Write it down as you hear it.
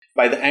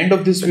By the end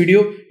of this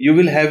video, you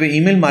will have an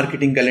email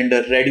marketing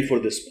calendar ready for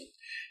this month.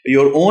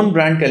 Your own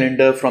brand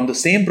calendar from the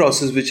same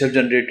process which have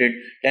generated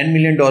 $10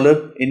 million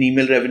in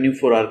email revenue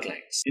for our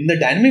clients. In the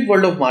dynamic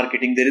world of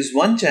marketing, there is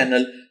one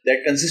channel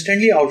that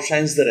consistently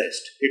outshines the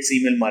rest. It's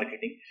email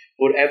marketing.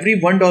 For every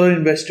 $1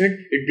 invested,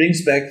 it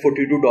brings back $42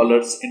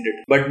 in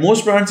return. But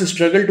most brands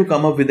struggle to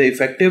come up with an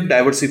effective,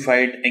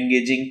 diversified,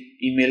 engaging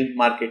email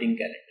marketing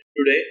calendar.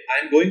 Today,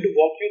 I am going to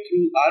walk you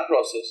through our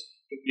process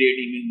to create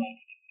email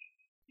marketing.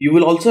 You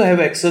will also have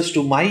access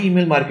to my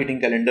email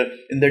marketing calendar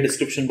in the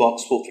description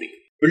box for free.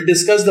 We'll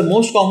discuss the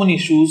most common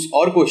issues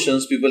or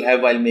questions people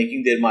have while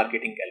making their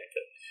marketing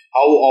calendar.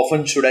 How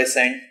often should I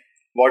send?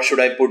 What should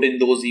I put in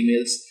those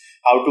emails?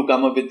 How to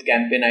come up with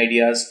campaign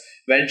ideas?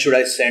 When should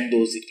I send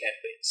those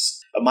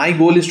campaigns? My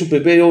goal is to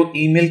prepare your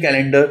email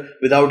calendar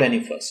without any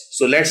fuss.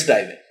 So let's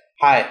dive in.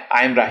 Hi,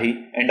 I am Rahi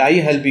and I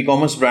help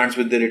e-commerce brands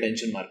with their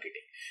retention marketing.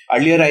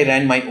 Earlier, I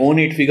ran my own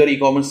 8-figure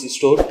e-commerce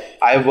store.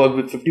 I have worked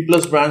with 50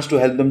 plus brands to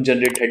help them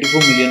generate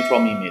 34 million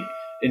from email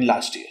in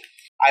last year.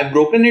 I've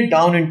broken it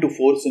down into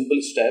 4 simple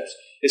steps.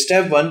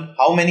 Step 1,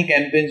 how many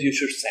campaigns you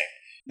should send.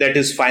 That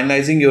is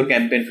finalizing your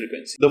campaign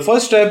frequency. The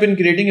first step in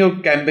creating your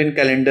campaign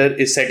calendar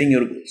is setting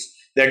your goals.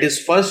 That is,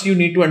 first you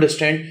need to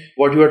understand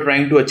what you are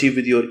trying to achieve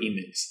with your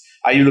emails.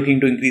 Are you looking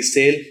to increase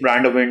sale,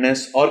 brand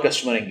awareness, or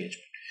customer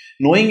engagement?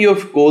 Knowing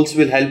your goals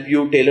will help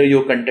you tailor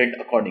your content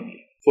accordingly.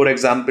 For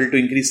example, to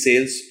increase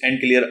sales and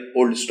clear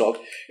old stock,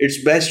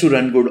 it's best to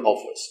run good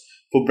offers.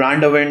 For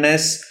brand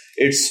awareness,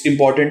 it's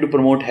important to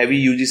promote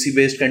heavy UGC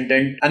based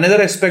content.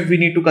 Another aspect we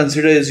need to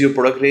consider is your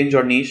product range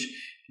or niche.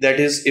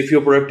 That is, if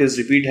your product is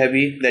repeat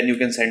heavy, then you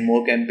can send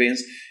more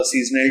campaigns.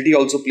 Seasonality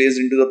also plays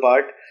into the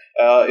part.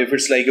 If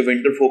it's like a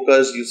winter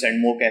focus, you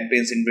send more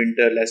campaigns in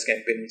winter, less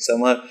campaign in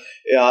summer.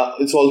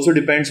 It also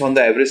depends on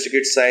the average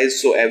ticket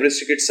size. So average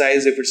ticket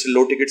size, if it's a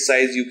low ticket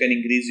size, you can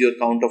increase your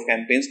count of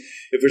campaigns.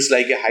 If it's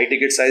like a high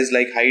ticket size,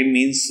 like high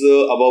means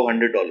above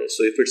 $100.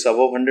 So if it's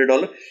above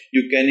 $100,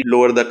 you can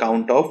lower the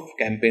count of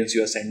campaigns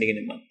you are sending in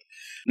a month.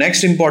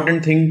 Next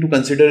important thing to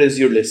consider is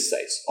your list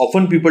size.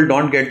 Often people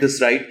don't get this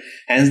right,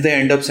 hence they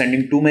end up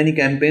sending too many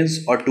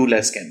campaigns or too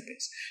less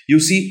campaigns. You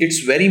see, it's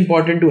very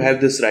important to have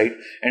this right,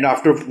 and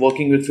after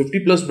working with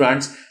 50 plus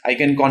brands, I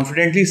can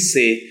confidently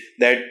say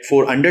that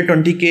for under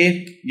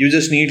 20k, you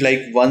just need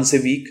like once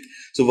a week.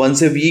 So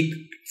once a week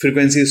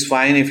frequency is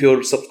fine if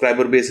your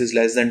subscriber base is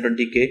less than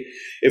 20k.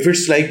 If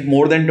it's like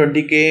more than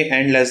 20k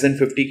and less than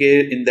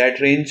 50k in that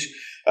range,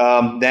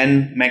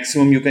 then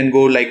maximum you can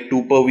go like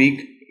 2 per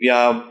week.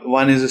 Yeah,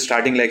 one is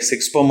starting like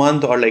 6 per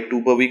month or like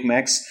 2 per week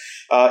max.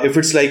 If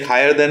it's like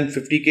higher than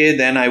 50k,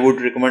 then I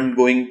would recommend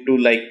going to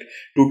like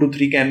 2 to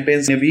 3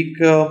 campaigns in a week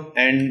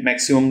and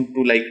maximum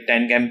to like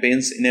 10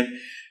 campaigns in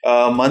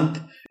a month.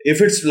 If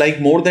it's like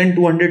more than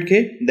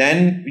 200k,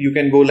 then you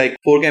can go like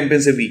 4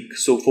 campaigns a week.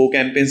 So 4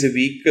 campaigns a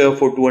week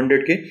for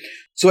 200k.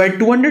 So at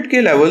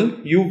 200k level,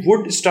 you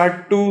would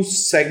start to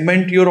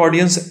segment your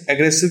audience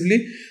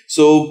aggressively.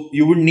 So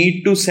you would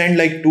need to send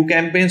like 2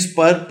 campaigns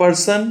per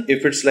person.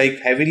 If it's like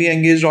heavily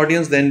engaged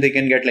audience, then they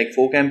can get like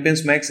 4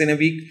 campaigns max in a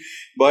week.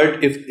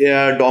 But if they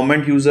are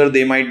dormant user,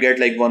 they might get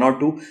like 1 or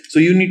 2. So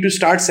you need to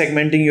start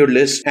segmenting your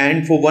list.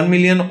 And for 1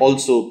 million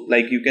also,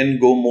 like you can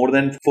go more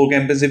than 4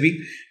 campaigns a week.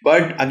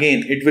 But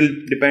again, it will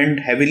depend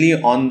heavily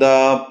on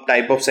the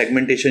type of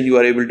segmentation you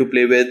are able to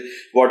play with,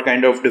 what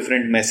kind of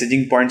different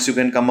messaging points you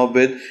can come up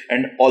with,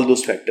 and all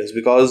those factors,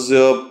 because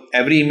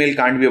every email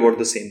can't be about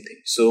the same thing.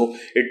 So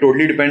it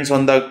totally depends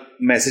on the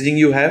messaging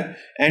you have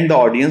and the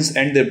audience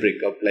and their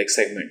breakup, like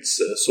segments.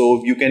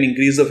 So you can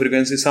increase the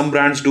frequency. Some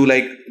brands do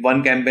like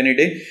 1 campaign a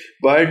day,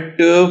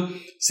 but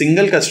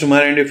single customer,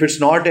 and if it's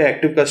not an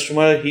active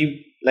customer,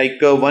 he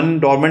like one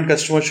dormant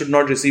customer should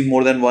not receive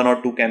more than 1 or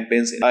 2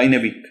 campaigns in a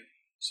week.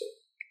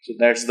 So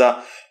that's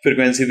the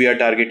frequency we are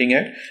targeting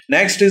at.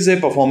 Next is a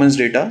performance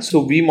data. So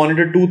we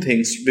monitor 2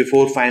 things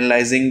before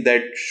finalizing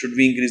that should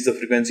we increase the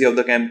frequency of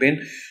the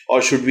campaign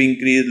or should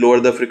we lower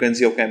the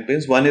frequency of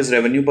campaigns. One is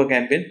revenue per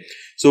campaign.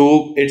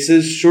 So it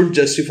should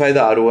justify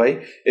the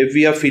ROI. If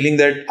we are feeling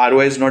that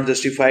ROI is not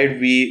justified,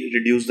 we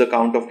reduce the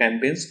count of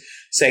campaigns.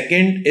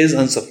 Second is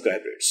unsubscribe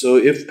rate. So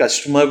if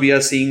customer we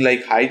are seeing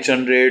like high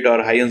churn rate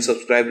or high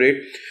unsubscribe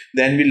rate,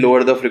 then we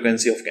lower the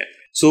frequency of campaign.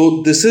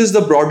 So this is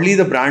broadly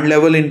the brand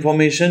level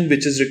information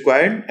which is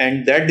required,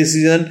 and that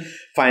decision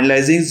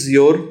finalizes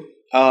your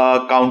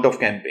count of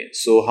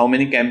campaigns. So how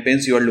many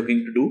campaigns you are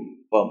looking to do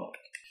per month.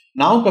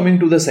 Now coming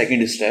to the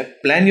second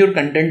step, plan your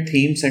content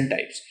themes and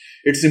types.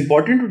 It's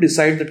important to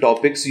decide the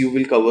topics you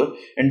will cover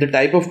and the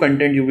type of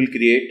content you will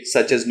create,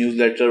 such as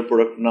newsletter,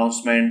 product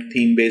announcement,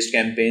 theme-based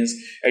campaigns,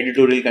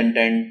 editorial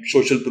content,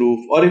 social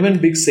proof, or even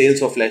big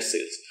sales or flash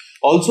sales.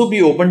 Also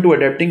be open to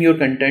adapting your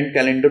content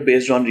calendar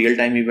based on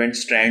real-time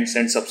events, trends,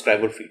 and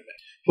subscriber feedback.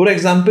 For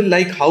example,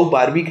 like how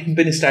Barbie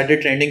campaign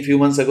started trending few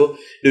months ago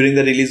during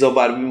the release of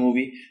Barbie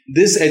movie,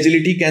 this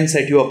agility can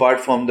set you apart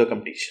from the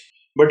competition.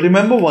 But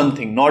remember one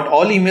thing, not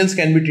all emails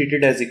can be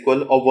treated as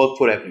equal or work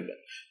for everyone.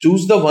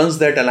 Choose the ones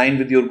that align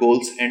with your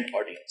goals and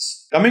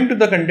audience. Coming to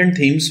the content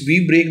themes,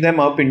 we break them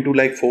up into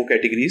like 4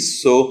 categories.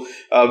 So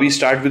we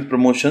start with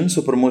promotion.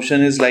 So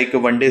promotion is like a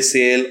one-day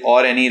sale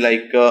or any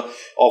like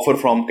offer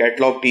from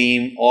catalog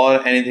team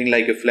or anything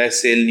like a flash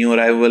sale, new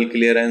arrival,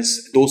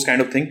 clearance, those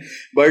kind of thing.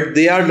 But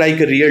they are like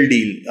a real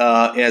deal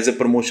as a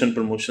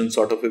promotion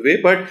sort of a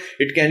way. But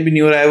it can be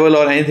new arrival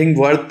or anything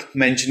worth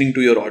mentioning to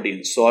your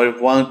audience or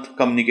worth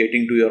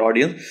communicating to your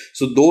audience.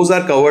 So those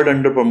are covered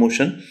under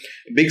promotion.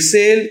 Big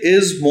sale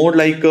is more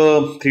like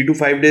a 3 to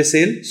 5 day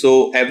sale.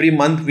 So every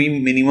month we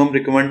minimum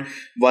recommend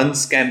one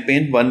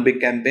big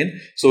campaign.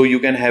 So you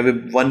can have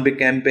one big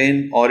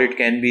campaign, or it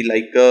can be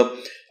like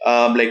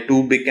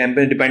two big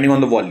campaigns depending on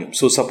the volume.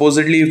 So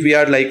supposedly if we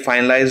are like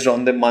finalized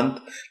on the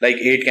month, like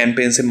 8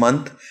 campaigns a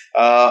month,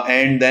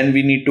 and then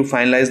we need to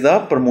finalize the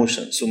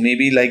promotion. So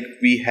maybe like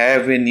we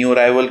have a new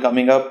arrival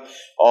coming up,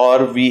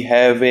 or we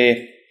have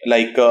a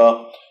like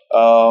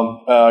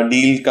a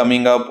deal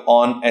coming up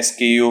on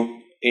SKU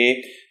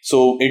A.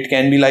 So it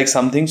can be like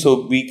something,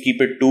 so we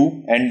keep it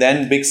 2. And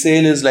then big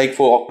sale is like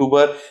for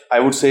October, I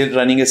would say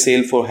running a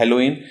sale for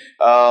Halloween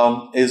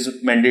is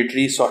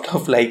mandatory, sort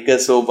of like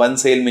so 1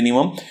 sale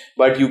minimum.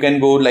 But you can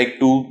go like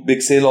 2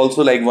 big sale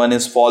also, like one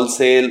is fall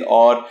sale,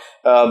 or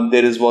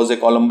was a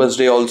Columbus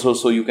Day also,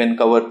 so you can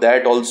cover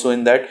that also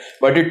in that.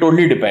 But it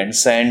totally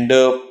depends and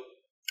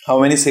how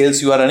many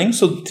sales you are running.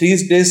 So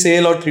 3-day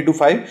sale or 3 to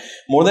 5.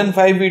 More than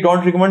 5 we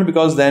don't recommend,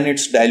 because then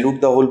it's dilute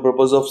the whole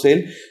purpose of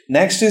sale.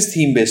 Next is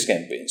theme based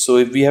campaign. So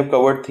if we have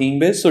covered theme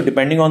based, so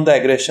depending on the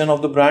aggression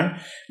of the brand,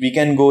 we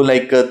can go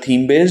like a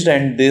theme based,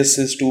 and this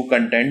is 2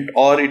 content,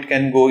 or it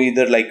can go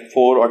either like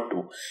 4 or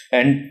 2.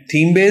 And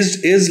theme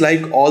based is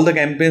like all the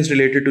campaigns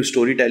related to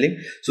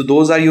storytelling. So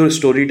those are your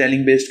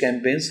storytelling based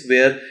campaigns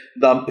where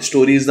the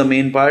story is the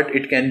main part.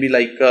 It can be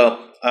like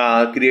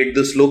create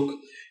this look.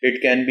 It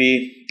can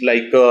be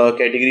like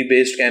category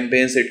based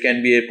campaigns. It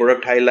can be a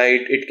product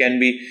highlight. It can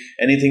be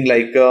anything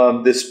like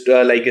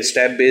like a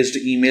step based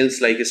emails,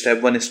 like a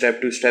step 1,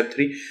 step 2, step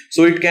 3.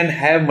 So it can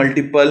have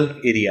multiple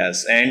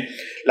areas. And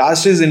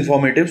last is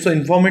informative. So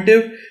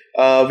informative,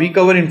 we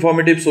cover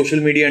informative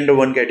social media under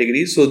 1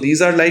 category. So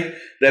these are like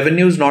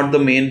revenues, not the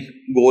main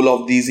goal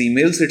of these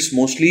emails. It's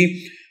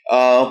mostly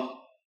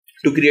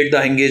to create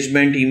the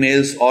engagement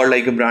emails or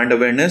like a brand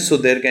awareness. So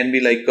there can be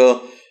like a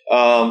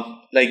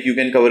like you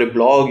can cover a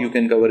blog, you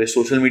can cover a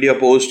social media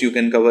post, you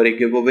can cover a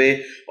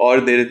giveaway,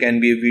 or there can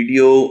be a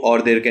video,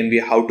 or there can be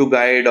a how to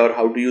guide or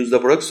how to use the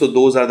product. So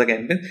those are the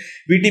campaigns.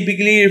 We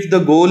typically, if the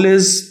goal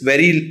is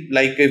very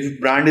like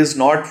if brand is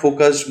not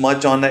focused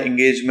much on the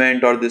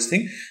engagement or this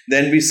thing,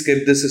 then we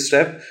skip this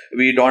step.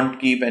 We don't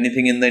keep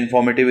anything in the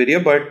informative area.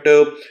 But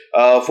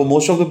for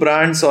most of the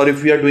brands, or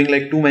if we are doing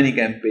like too many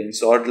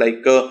campaigns, or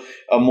like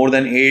more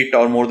than 8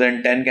 or more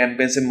than 10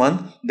 campaigns a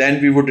month, then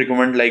we would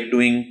recommend like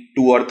doing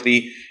 2 or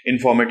 3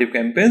 informative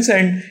campaigns.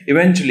 And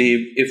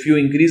eventually if you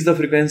increase the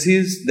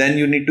frequencies, then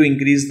you need to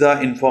increase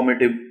the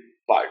informative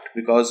part,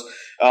 because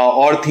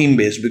or theme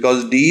based,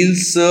 because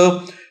deals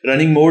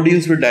running more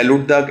deals will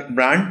dilute the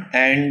brand,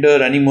 and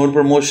running more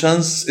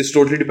promotions is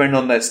totally depend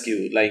on the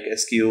SKU, like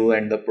SKU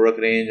and the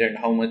product range and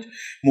how much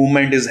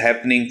movement is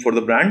happening for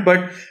the brand.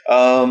 But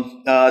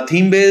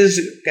theme based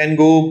can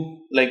go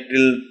like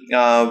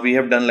till we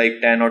have done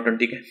like 10 or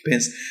 20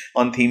 campaigns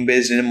on theme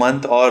based in a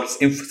month, or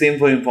same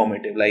for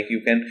informative. Like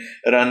you can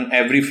run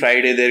every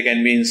Friday, there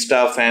can be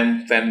Insta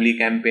family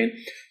campaign.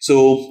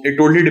 So it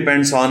totally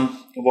depends on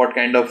what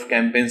kind of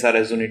campaigns are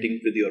resonating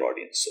with your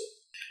audience. So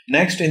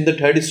next, in the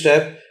 3rd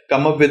step,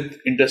 come up with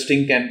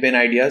interesting campaign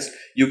ideas.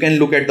 You can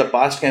look at the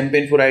past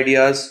campaign for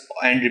ideas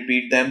and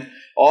repeat them,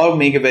 or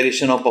make a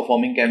variation of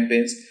performing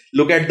campaigns.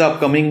 Look at the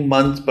upcoming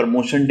month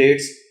promotion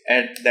dates,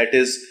 and that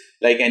is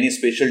like any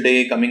special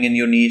day coming in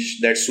your niche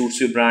that suits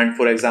your brand.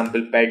 For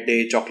example, Pet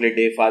Day, Chocolate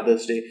Day,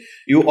 Father's Day.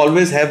 You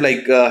always have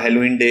like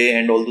Halloween Day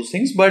and all those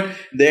things, but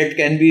there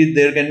can be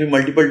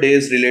multiple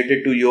days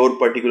related to your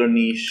particular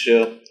niche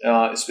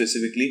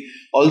specifically.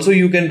 Also,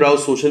 you can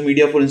browse social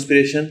media for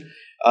inspiration.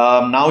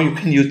 Now you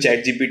can use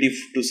ChatGPT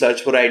to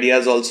search for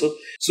ideas also.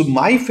 So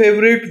my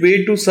favorite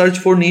way to search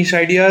for niche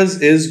ideas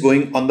is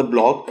going on the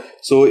blog.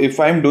 So if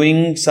I'm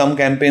doing some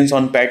campaigns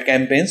on pet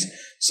campaigns,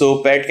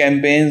 so pet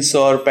campaigns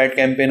or pet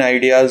campaign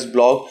ideas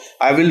blog,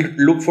 I will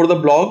look for the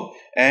blog,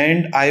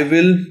 and I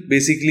will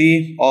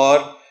basically,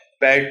 or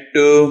pet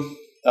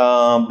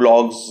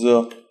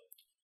blogs,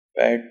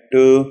 pet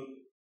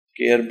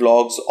care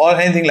blogs or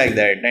anything like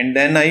that. And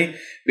then I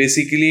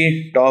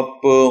basically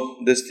top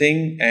this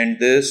thing and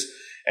this,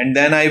 and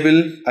then I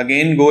will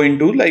again go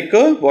into like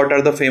what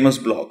are the famous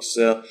blogs,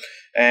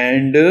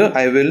 and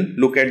I will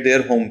look at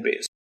their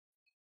homepage.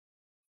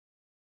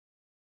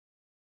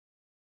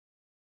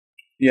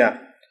 Yeah.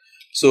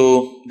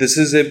 So this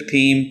is a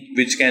theme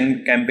which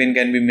campaign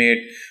can be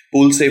made.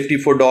 Pool safety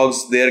for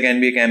dogs, there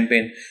can be a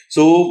campaign.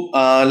 So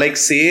like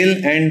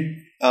sale and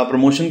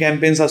promotion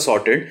campaigns are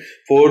sorted.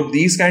 For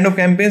these kind of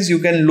campaigns, you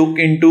can look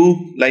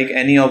into like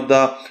any of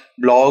the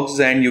blogs,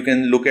 and you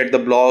can look at the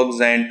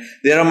blogs, and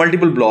there are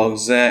multiple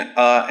blogs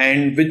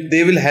and which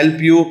they will help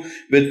you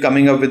with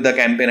coming up with the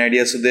campaign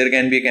idea. So there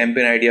can be a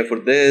campaign idea for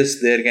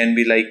this. There can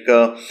be like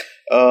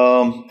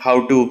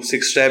how to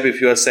 6-step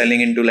if you are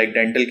selling into like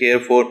dental care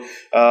for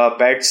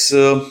pets.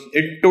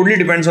 It totally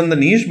depends on the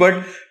niche,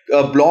 but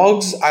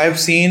blogs I have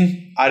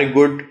seen are a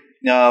good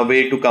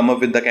way to come up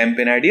with the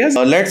campaign ideas.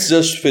 Let's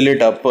just fill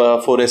it up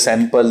for a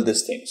sample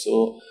this thing.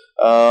 So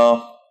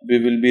we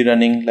will be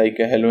running like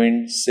a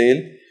Halloween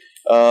sale.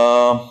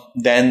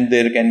 Then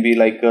there can be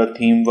like a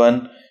theme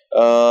 1,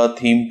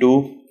 theme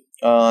 2,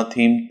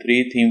 theme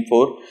 3, theme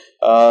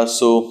 4.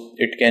 So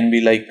it can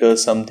be like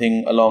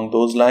something along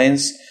those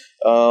lines.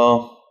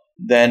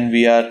 Then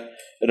we are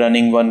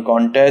running one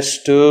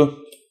contest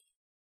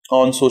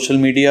on social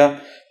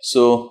media.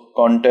 So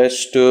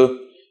contest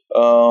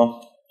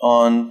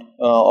on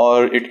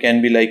or it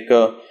can be like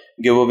a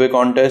giveaway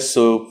contest.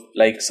 So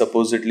like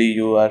supposedly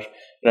you are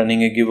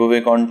running a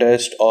giveaway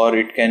contest, or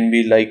it can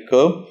be like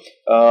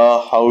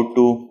how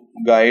to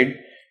guide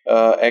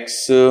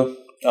X.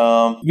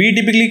 We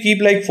typically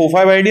keep like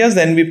 4-5 ideas,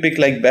 then we pick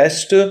like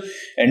best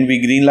and we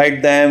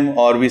greenlight them,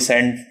 or we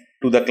send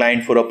to the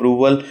client for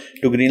approval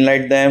to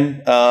greenlight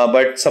them.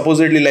 But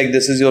supposedly like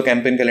this is your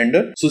campaign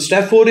calendar. So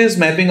step 4 is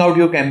mapping out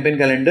your campaign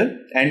calendar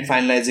and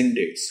finalizing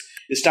dates.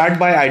 Start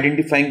by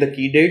identifying the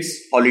key dates,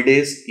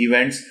 holidays,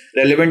 events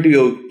relevant to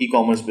your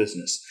e-commerce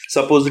business.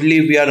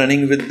 Supposedly we are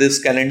running with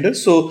this calendar.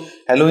 So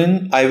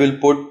Halloween I will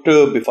put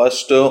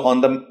first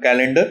on the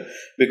calendar,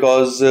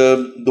 because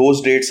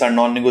those dates are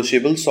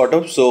non-negotiable sort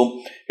of.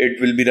 So it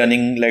will be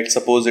running, let's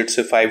suppose it's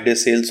a 5-day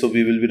sale. So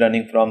we will be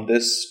running from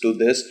this to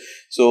this.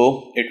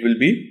 So it will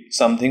be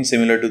something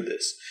similar to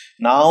this.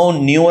 Now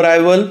new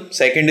arrival,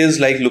 second is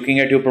like looking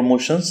at your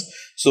promotions.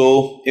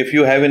 So if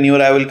you have a new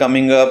arrival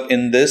coming up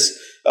in this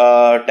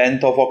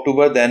 10th of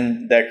October,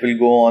 then that will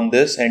go on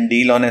this. And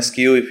deal on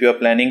SKU, if you are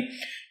planning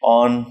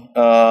on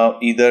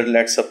either,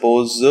 let's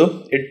suppose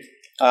it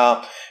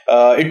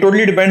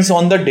totally depends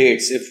on the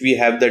dates, if we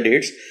have the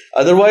dates.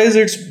 Otherwise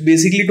it's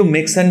basically to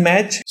mix and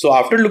match. So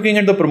after looking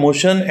at the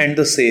promotion and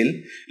the sale,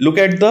 look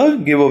at the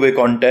giveaway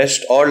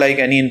contest or like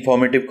any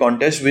informative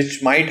contest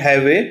which might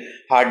have a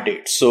hard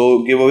date.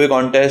 So giveaway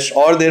contest,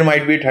 or there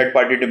might be third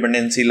party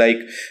dependency, like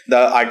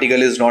the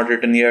article is not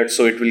written yet,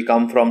 so it will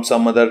come from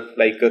some other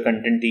like a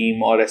content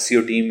team or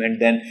SEO team, and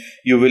then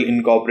you will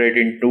incorporate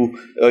into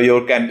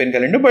your campaign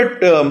calendar. But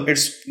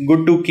it's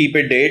good to keep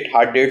a date,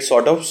 hard date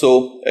sort of,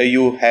 so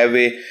you have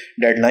a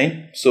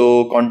deadline.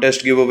 So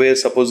contest, giveaway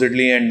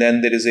supposedly, and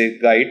then there is a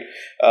guide.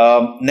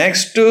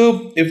 Next,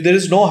 if there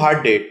is no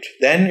hard date,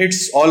 then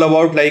it's all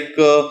about like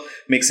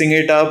mixing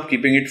it up,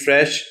 keeping it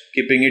fresh,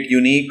 keeping it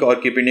unique, or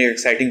keeping it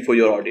exciting for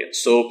your audience.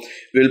 So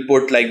we'll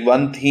put like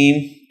one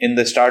theme in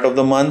the start of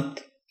the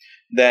month,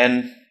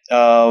 then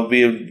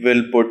we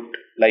will put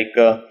like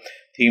a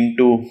theme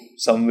 2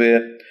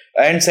 somewhere,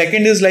 and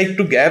second is like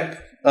to gap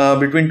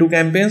between two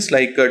campaigns,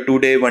 like 2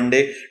 day, 1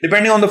 day,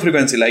 depending on the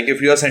frequency. Like if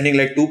you are sending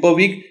like 2 per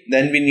week,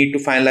 then we need to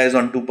finalize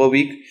on 2 per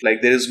week.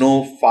 Like there is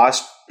no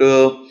fast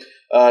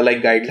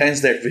like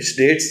guidelines that which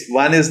dates.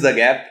 One is the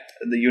gap,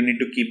 you need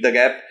to keep the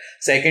gap.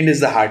 Second is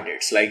the hard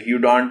dates, like you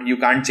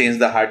can't change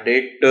the hard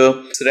date.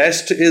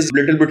 Rest is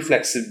little bit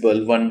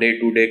flexible, 1 day,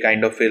 2 day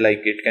kind of a,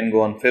 like it can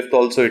go on 5th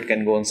also, it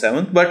can go on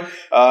 7th, but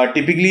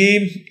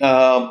typically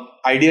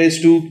idea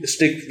is to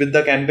stick with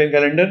the campaign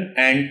calendar.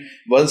 And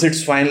once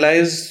it's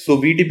finalized, so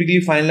we typically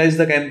finalize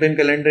the campaign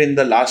calendar in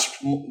the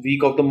last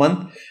week of the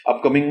month,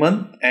 upcoming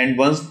month, and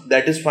once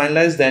that is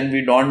finalized, then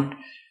we don't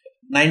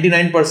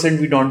 99%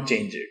 we don't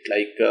change it.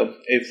 Like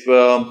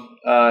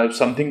if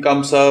something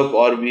comes up,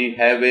 or we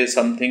have a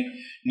something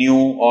new,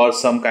 or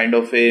some kind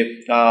of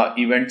a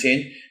event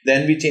change,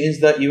 then we change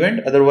the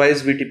event.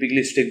 Otherwise we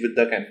typically stick with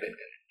the campaign calendar.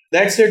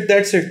 That's it.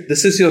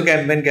 This is your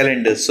campaign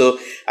calendar. So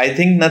I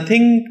think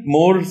nothing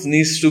more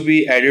needs to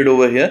be added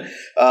over here.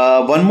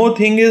 One more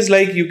thing is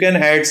like you can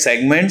add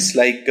segments,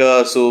 like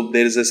so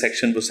there is a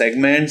section for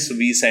segments.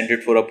 We sent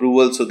it for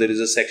approval, so there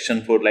is a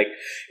section for like,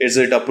 is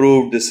it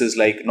approved, this is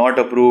like not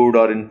approved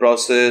or in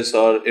process,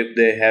 or if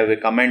they have a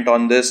comment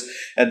on this.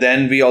 And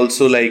then we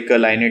also like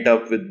line it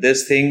up with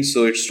this thing.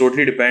 So it's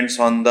totally depends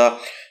on the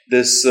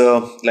this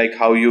like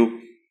how you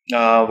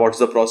what's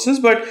the process.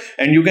 But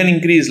and you can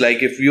increase,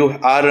 like if you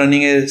are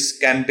running a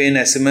campaign,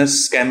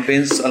 SMS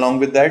campaigns along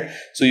with that,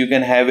 so you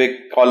can have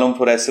a column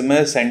for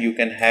SMS, and you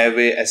can have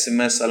a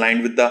SMS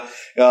aligned with the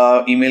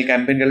email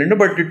campaign calendar.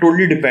 But it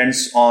totally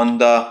depends on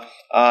the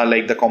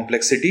like the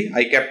complexity.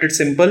 I kept it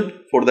simple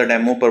for the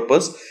demo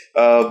purpose,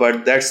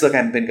 but that's the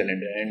campaign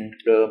calendar, and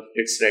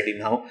it's ready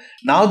now.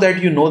 Now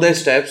that you know the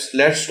steps,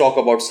 let's talk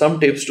about some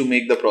tips to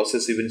make the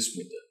process even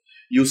smoother.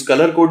 Use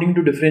color coding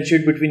to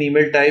differentiate between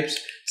email types,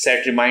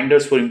 set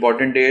reminders for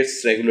important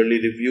dates, regularly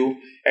review,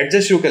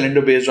 adjust your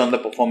calendar based on the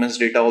performance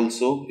data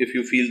also. If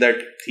you feel that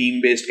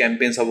theme-based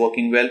campaigns are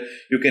working well,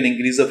 you can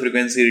increase the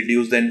frequency,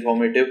 reduce the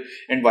informative,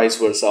 and vice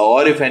versa.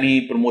 Or if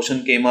any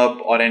promotion came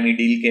up or any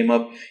deal came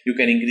up, you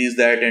can increase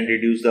that and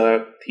reduce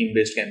the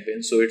theme-based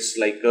campaign. So it's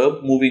like a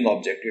moving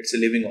object, it's a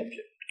living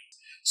object.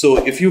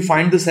 So if you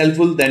find this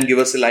helpful, then give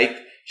us a like,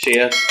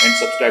 share, and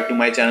subscribe to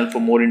my channel for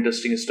more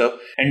interesting stuff.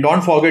 And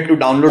don't forget to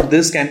download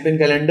this campaign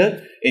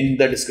calendar in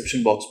the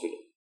description box below.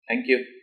 Thank you.